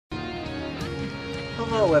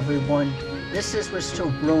Hello everyone, this is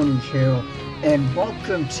Mr. Brony here, and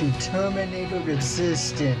welcome to Terminator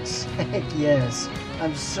Resistance. Heck yes,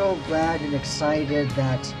 I'm so glad and excited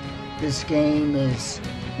that this game is,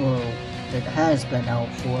 well, it has been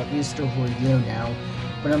out for at least over a year now,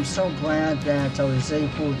 but I'm so glad that I was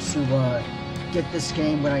able to get this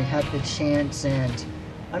game when I had the chance, and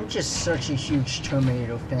I'm just such a huge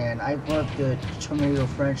Terminator fan. I love the Terminator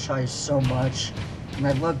franchise so much, and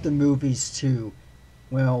I love the movies too.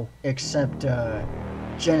 Well, except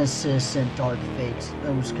Genesis and Dark Fate.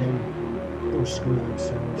 Those can go screw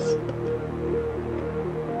themselves.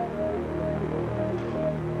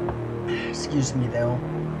 Excuse me though.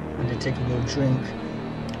 I had to take a little drink.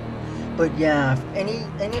 But yeah, any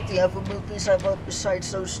of the other movies I love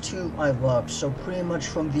besides those two, I love. So pretty much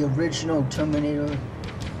from the original Terminator,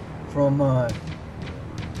 from the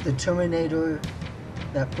Terminator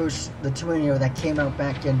that came out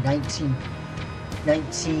back in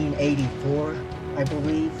 1984, I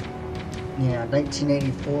believe. Yeah,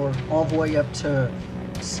 1984, all the way up to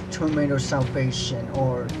Terminator Salvation,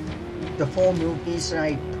 or the four movies that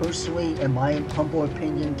I personally, in my humble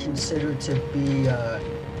opinion, consider to be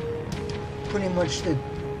pretty much the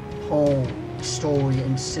whole story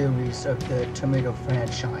and series of the Terminator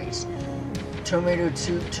franchise. Terminator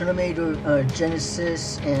 2, Terminator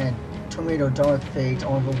Genesis, and Terminator Dark Fate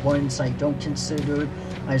are the ones I don't consider.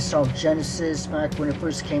 I saw Genesis back when it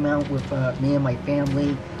first came out with me and my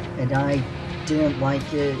family, and I didn't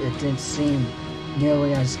like it. It didn't seem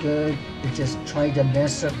nearly as good. It just tried to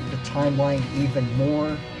mess up the timeline even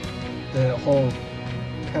more, the whole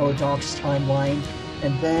paradox timeline.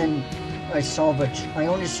 And then I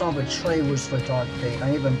only saw the trailers for Dark Fate.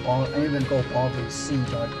 I didn't even go bother to see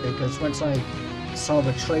Dark Fate, because once I saw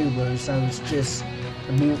the trailers, I was just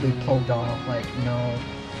immediately pulled off, like, no.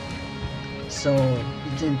 So,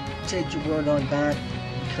 you didn't take your word on that,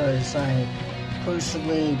 because I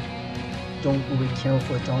personally don't really care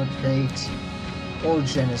for Dark Fate or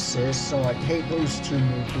Genesis, so I hate those two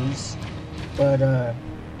movies. But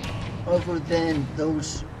other than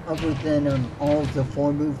all of the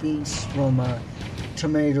four movies from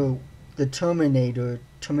Terminator,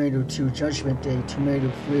 Terminator 2 Judgment Day,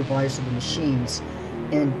 Terminator 3 Rise of the Machines,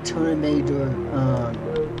 and Terminator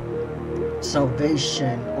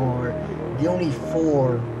Salvation are the only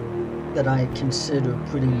four that I consider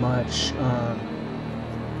pretty much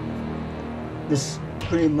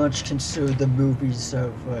consider the movies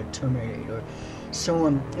of Terminator. So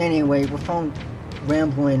anyway, without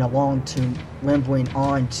rambling on too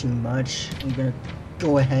much, I'm gonna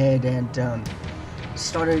go ahead and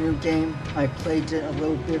start a new game. I played it a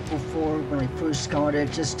little bit before when I first got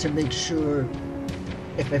it, just to make sure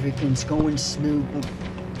if everything's going smooth,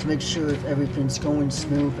 and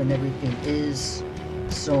everything is.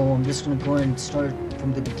 So I'm just gonna go ahead and start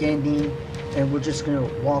from the beginning, and we're just gonna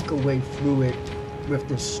walk away through it with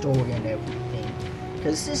the story and everything,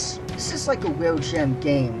 because this is like a real gem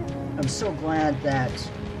game. I'm just so glad that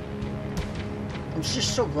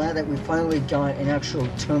we finally got an actual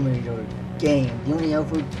Terminator game. The only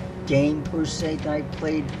other game per se that I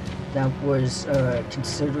played that was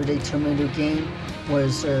considered a Terminator game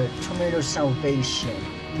was Terminator Salvation,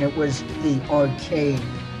 and it was the arcade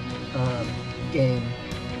game.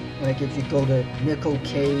 Like if you go to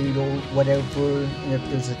Nickelcade or whatever, and if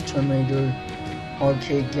there's a Terminator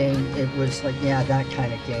arcade game, it was like, yeah, that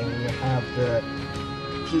kind of game. You have the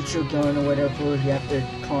future gun or whatever, you have to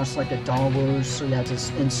cost like $1, so you have to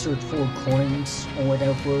insert 4 coins or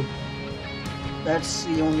whatever. That's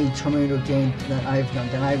the only Terminator game that I've done,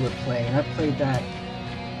 that I would play, and I played that,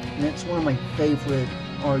 and it's one of my favorite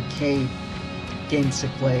arcade games to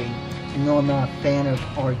play. Even though I'm not a fan of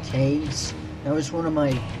arcades, that was one of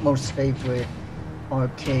my most favorite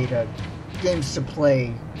arcade games to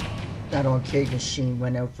play, that arcade machine,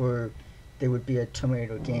 whenever there would be a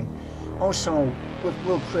Terminator game. Also,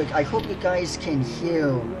 real quick, I hope you guys can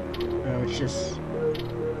hear.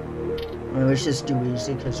 Let's just do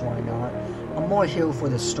easy, because why not? I'm more here for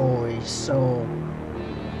the story, so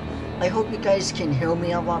I hope you guys can hear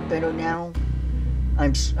me a lot better now.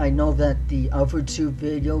 I know that the other two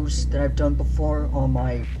videos that I've done before on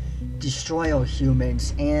my Destroy All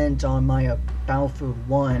Humans and on my Battlefield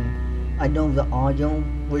 1, I know the audio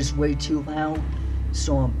was way too loud,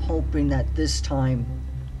 so I'm hoping that this time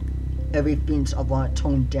everything's a lot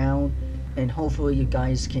toned down, and hopefully you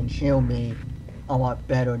guys can hear me a lot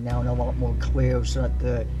better now and a lot more clear, so that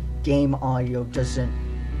the game audio doesn't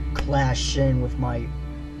clash in with my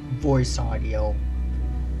voice audio.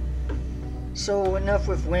 So enough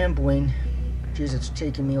with rambling. Jeez, it's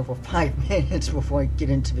taking me over 5 minutes before I get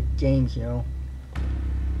into the game here.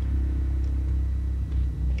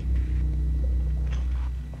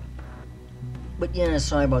 But yeah,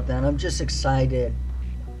 sorry about that. I'm just excited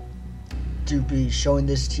to be showing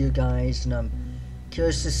this to you guys, and I'm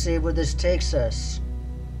curious to see where this takes us.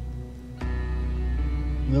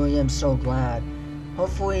 Really am so glad.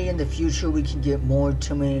 Hopefully in the future we can get more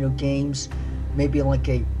Terminator games. Maybe like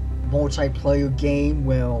a multiplayer game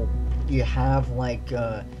where you have like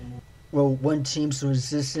well, one team's the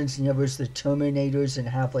Resistance and the other's the Terminators, and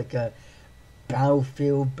have like a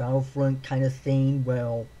Battlefield, Battlefront kind of thing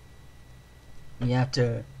where you have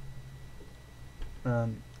to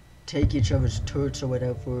take each other's turrets or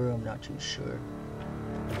whatever. I'm not too sure.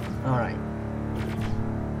 Alright.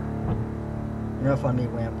 Enough on me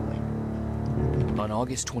rambling. On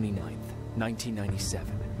August 29th,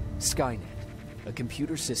 1997, Skynet, a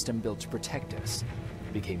computer system built to protect us,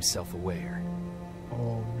 became self-aware.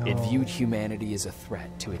 Oh no. It viewed humanity as a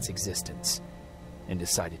threat to its existence and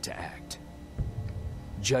decided to act.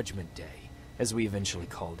 Judgment Day, as we eventually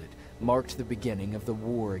called it, marked the beginning of the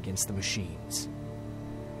war against the machines.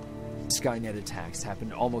 Skynet attacks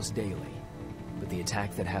happened almost daily, but the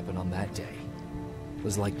attack that happened on that day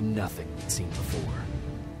was like nothing we'd seen before.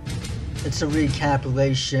 It's a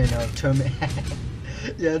recapitulation of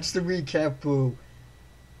yeah, it's the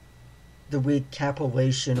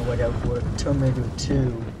recapitulation or whatever of Terminator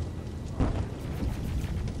 2.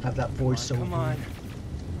 Have that voice so. Come on.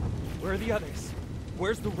 Where are the others?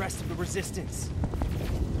 Where's the rest of the Resistance?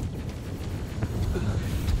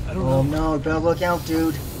 I don't know. Oh no, better look out,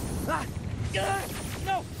 dude. Ah!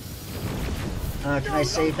 No! Can I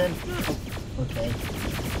save him? Oh, okay.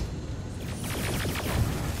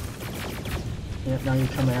 Yep, now you're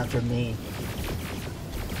coming after me.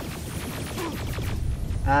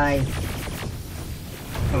 Hi.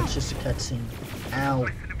 Oh, it's just a cutscene. Ow.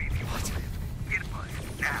 Listen to me if you want to live. Get us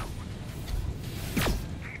now.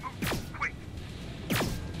 Keep moving, quick.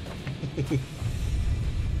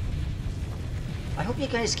 I hope you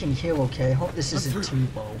guys can hear okay. I hope this isn't too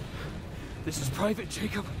low. This is Private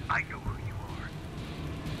Jacob. I know who you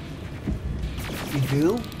are. You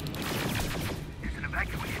do? There's an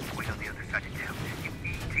evacuation point on the other side of town. You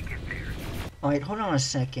need to get there. Alright, hold on a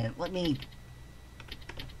second. Let me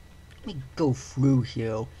go through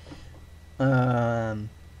here.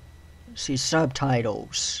 See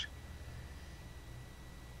subtitles.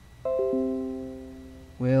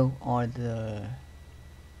 Where are the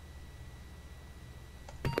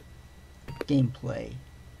gameplay?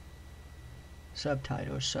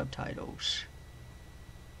 Subtitles.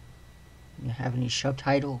 You have any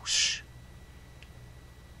subtitles?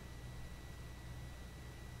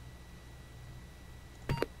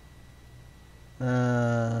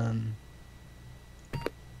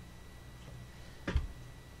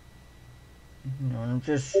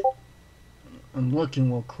 I'm looking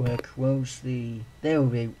real quick. Where's the? There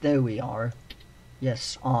we are.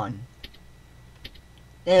 Yes, on.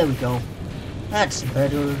 There we go. That's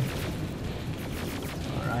better.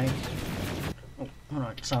 Alright. Oh, hold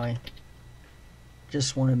on, sorry.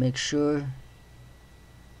 Just want to make sure.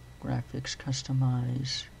 Graphics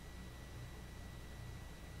customize.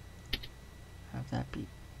 Have that be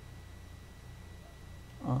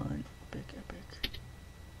on Epic.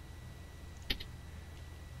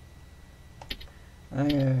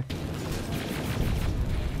 I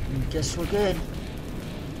guess we're good.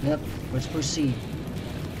 Yep, let's proceed.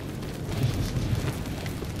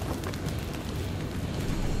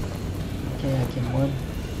 Okay, I can run.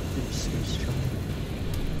 Oops, trouble.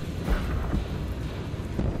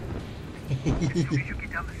 As soon as you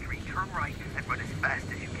get down the street, turn right and run as fast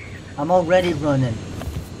as you can. I'm already running.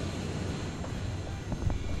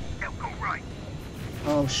 Now go right.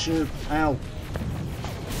 Oh shoot, ow.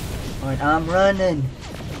 Alright, I'm running.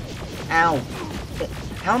 Ow.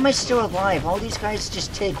 How am I still alive? All these guys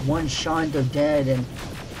just take one shot and they're dead, and...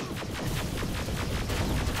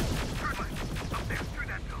 Turn left. Up there, through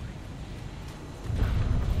that building.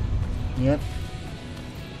 Yep.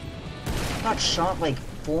 Got shot like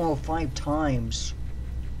 4 or 5 times.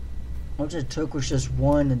 All it took was just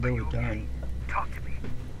one and they were done. Talk to me.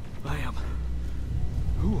 I am.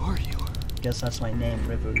 Who are you? Guess that's my name, It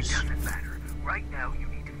Rivers. doesn't matter. Right now, you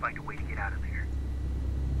need to find a way to get out of there.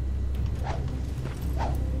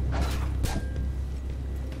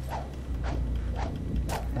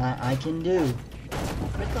 I can do.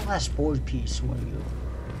 Where's the last board piece, were you?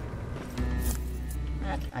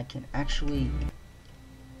 I can actually...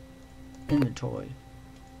 inventory.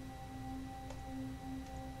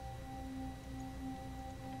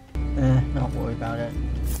 Not worry about it.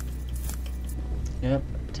 Yep,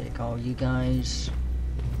 take all you guys.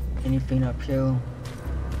 Anything up here?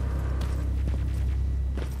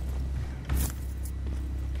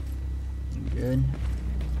 Good.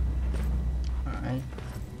 Alright.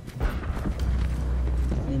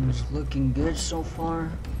 Everything's looking good so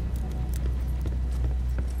far.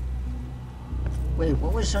 Wait,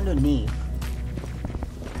 what was underneath?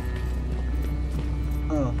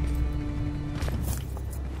 Oh.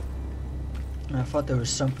 I thought there was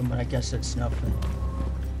something, but I guess it's nothing.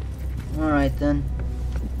 Alright then.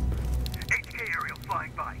 HK aerial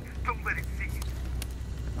flying by. Don't let it see you.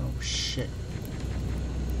 Oh shit.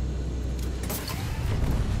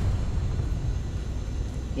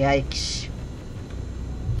 Yikes.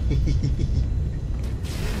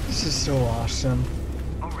 This is so awesome.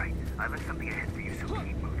 Alright, I left something ahead for you, so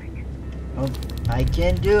keep moving. Oh, I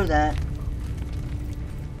can do that.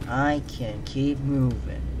 I can keep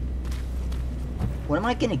moving. When am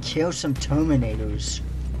I gonna kill some Terminators?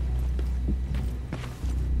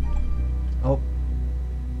 Oh.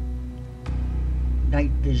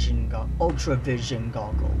 Night vision ultra vision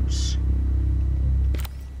goggles.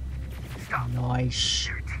 Stop. Nice.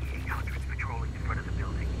 There are T-800s patrolling the front of the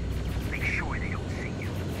building. Make sure they don't see you.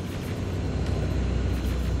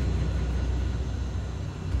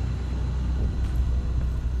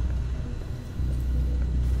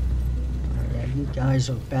 Yeah, you guys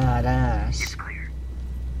are badass. It's clear.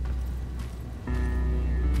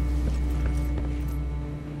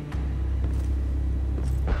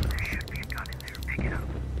 There should be a gun in there. Pick it up.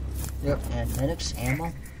 Yep, and medics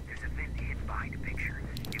ammo. There's a vent hidden behind a picture.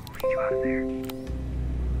 It will lead you out of there.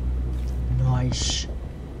 Nice.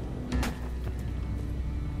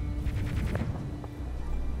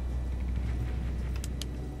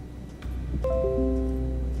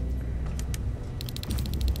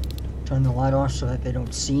 Turn the light off so that they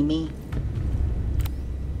don't see me.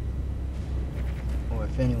 Or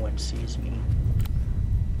if anyone sees me.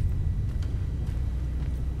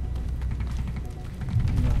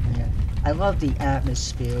 Oh man. I love the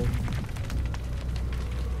atmosphere.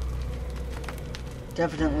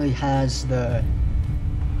 Definitely has the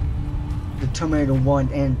Terminator 1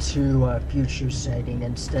 and 2 future setting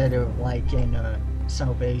instead of like in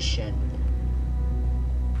Salvation.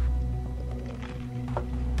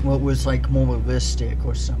 What was like more realistic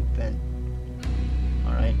or something.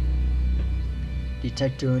 Alright.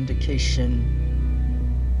 Detector indication.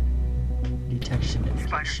 Detection Spider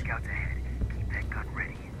indication. scouts ahead. Keep that gun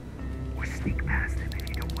ready. Or sneak past them if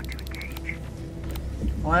you don't want to engage.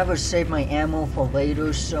 I'll have to save my ammo for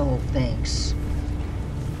later, so thanks.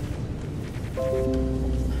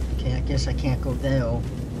 Okay, I guess I can't go there. I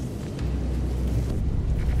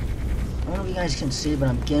don't know if you guys can see, but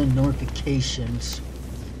I'm getting notifications.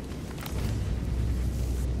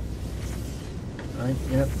 Right,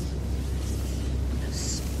 yep.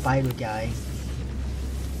 Spider guy.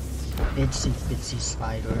 Bitsy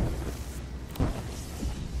spider.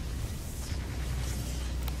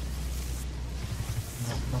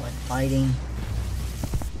 No, like fighting.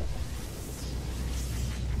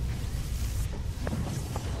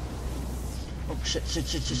 Oh shit,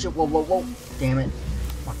 whoa, whoa, whoa. Damn it.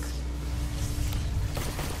 Fuck.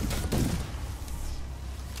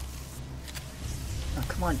 Oh,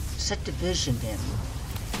 come on, set division, damn.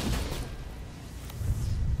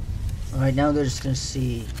 Alright, now they're just gonna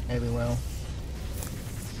see everywhere.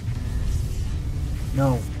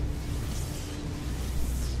 No.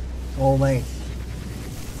 Go away.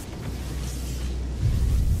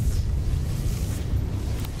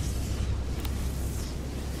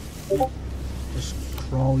 Just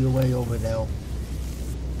crawl your way over there.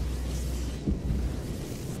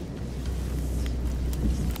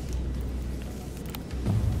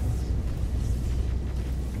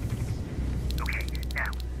 Okay,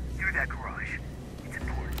 now, through that garage. It's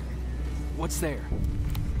important. What's there?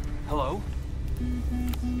 Hello?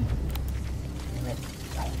 Damn it.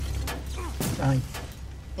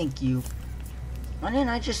 Thank you. Why didn't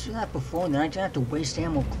I just do that before? Then I didn't have to waste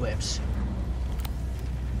ammo clips.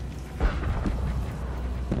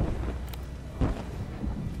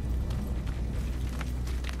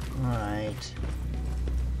 Alright.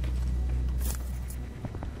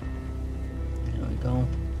 There we go.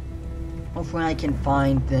 Hopefully I can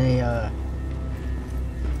find the,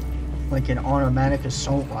 like an automatic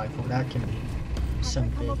assault rifle. That can be some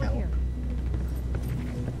big help.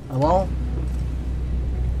 Hello?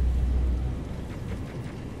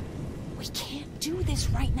 We can't do this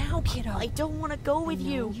right now, kiddo. I don't want to go with No,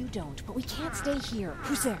 you. you don't, but we can't stay here.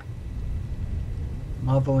 Who's there?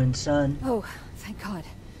 Mother and son. Oh, thank God.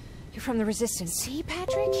 You're from the Resistance. See,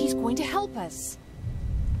 Patrick? He's going to help us.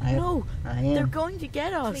 No, I they're am. going to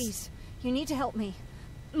get us. Please, you need to help me.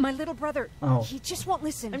 My little brother, Oh. he just won't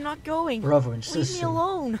listen. I'm not going. Brother and Leave me sister.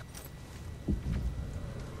 alone.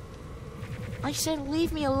 I said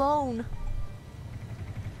leave me alone.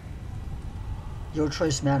 Your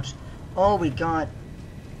choice maps. Oh, we got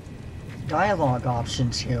dialogue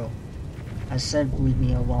options here. I said leave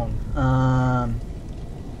me alone.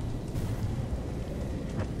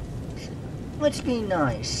 Let's be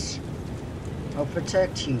nice. I'll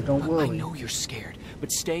protect you, don't worry. I know you're scared, but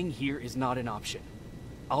staying here is not an option.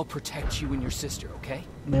 I'll protect you and your sister, okay?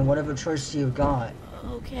 I mean, whatever choice you got.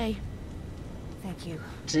 Okay. Thank you.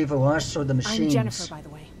 It's either us or the machines. I'm Jennifer, by the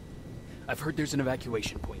way. I've heard there's an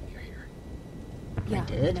evacuation point near here. Yeah,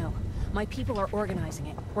 did? no. My people are organizing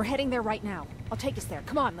it. We're heading there right now. I'll take us there.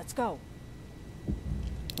 Come on, let's go.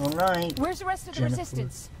 Alright. Where's the rest of the Jennifer.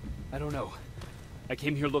 resistance? I don't know. I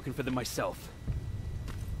came here looking for them myself.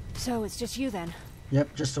 So it's just you then?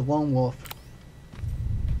 Yep, just a lone wolf.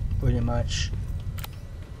 Pretty much.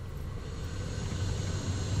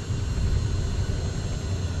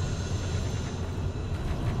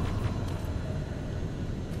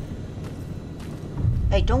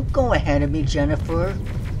 Hey, don't go ahead of me, Jennifer.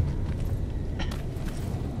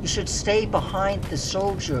 You should stay behind the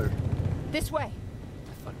soldier. This way.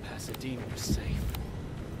 I thought Pasadena was safe.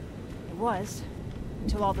 It was.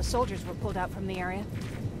 Until all the soldiers were pulled out from the area.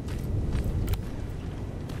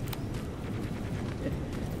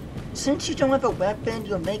 Since you don't have a weapon,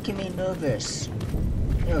 you're making me nervous.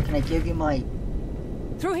 Here, can I give you my...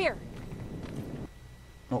 Through here.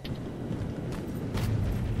 Oh.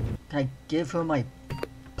 Can I give her my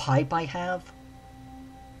pipe I have?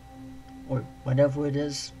 Or whatever it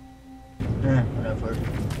is? Whatever.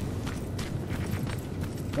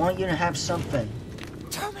 I want you to have something.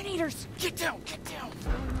 Terminators! Get down! Get down!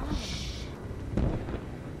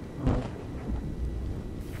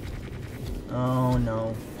 Oh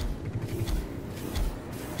no.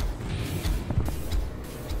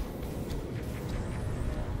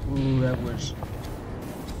 Ooh, that was...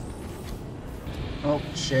 Oh,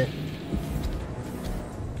 shit.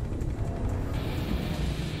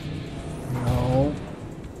 No.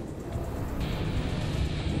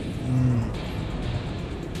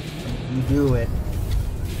 You do it.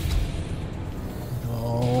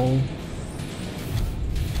 No.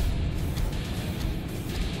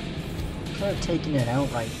 Could have taken it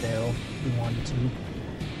out right there if you wanted to.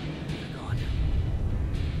 God.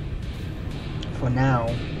 For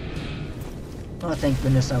now. Oh, thank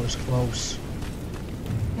goodness I was close.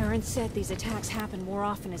 Aaron said these attacks happen more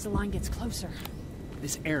often as the line gets closer.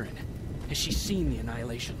 This Erin, has she seen the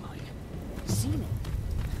Annihilation Line? Seen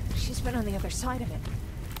it? She's been on the other side of it.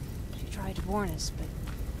 She tried to warn us, but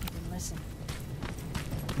we didn't listen.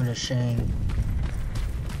 What a shame.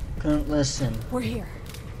 Couldn't listen. We're here.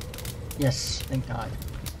 Yes, thank God.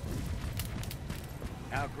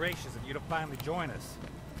 How gracious of you to finally join us.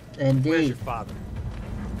 Indeed. Where's your father?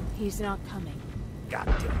 He's not coming. God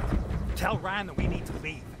damn it. Tell Ryan that we need to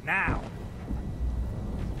leave, now.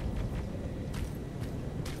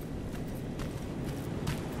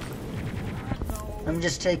 I'm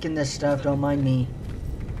just taking this stuff, don't mind me.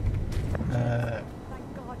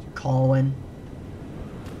 Colin.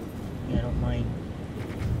 Yeah, don't mind.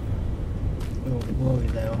 Oh, glory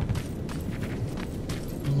though.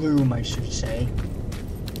 Bloom, I should say.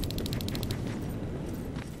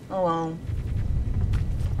 Hello.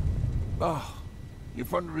 Oh, you're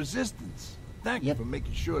from the Resistance. Thank you for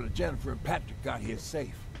making sure that Jennifer and Patrick got here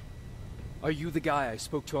safe. Are you the guy I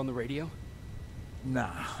spoke to on the radio?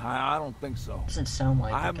 Nah, I don't think so. Doesn't sound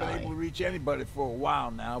like I a haven't guy. been able to reach anybody for a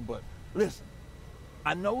while now, but listen.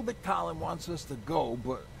 I know that Colin wants us to go,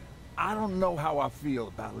 but I don't know how I feel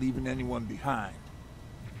about leaving anyone behind.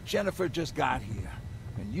 Jennifer just got here,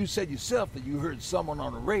 and you said yourself that you heard someone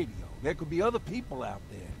on the radio. There could be other people out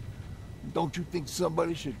there. Don't you think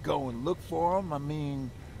somebody should go and look for them? I mean,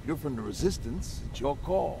 you're from the Resistance. It's your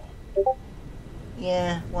call.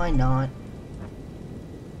 Yeah, why not?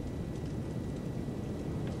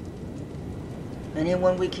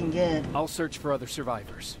 Anyone we can get. I'll search for other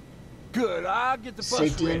survivors. Good, I'll get the bus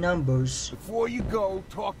Safety ready. in numbers. Before you go,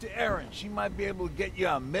 talk to Erin. She might be able to get you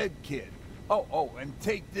a med kit. Oh, and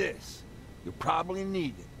take this. You'll probably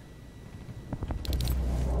need it.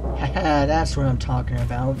 Haha, that's what I'm talking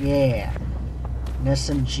about. Yeah. An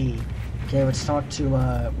SMG. Okay, let's talk to,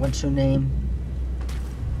 what's her name?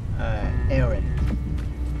 Erin.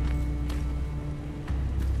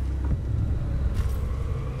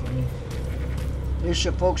 Okay. At least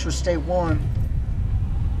your folks will stay warm.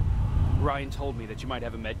 Ryan told me that you might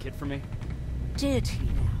have a med kit for me. Did he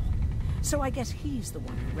now? So I guess he's the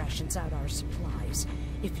one who rations out our supplies.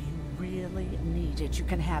 If you really need it, you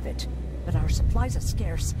can have it. But our supplies are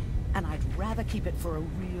scarce, and I'd rather keep it for a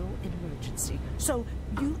real emergency. So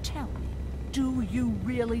you tell me, do you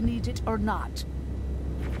really need it or not?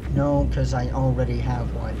 No, because I already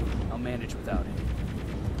have one. I'll manage without it.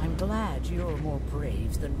 I'm glad you're more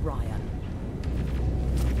brave than Ryan.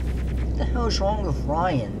 the hell's wrong with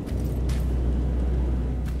Ryan?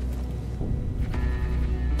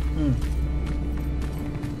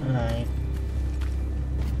 Alright.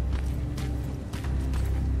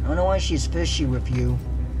 I don't know why she's fishy with you.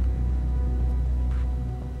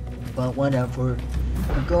 But whatever.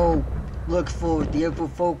 I'll go look for the other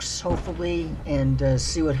folks, hopefully, and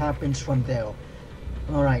see what happens from there.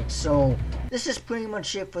 Alright, so this is pretty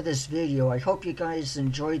much it for this video. I hope you guys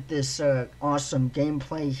enjoyed this awesome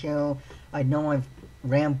gameplay here. I know I've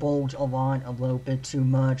rambled a little bit too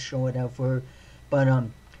much or whatever. But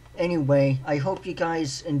anyway, I hope you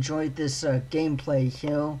guys enjoyed this gameplay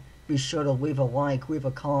here. Be sure to leave a like, leave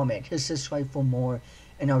a comment, hit subscribe for more,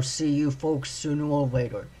 and I'll see you folks sooner or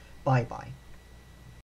later. Bye bye.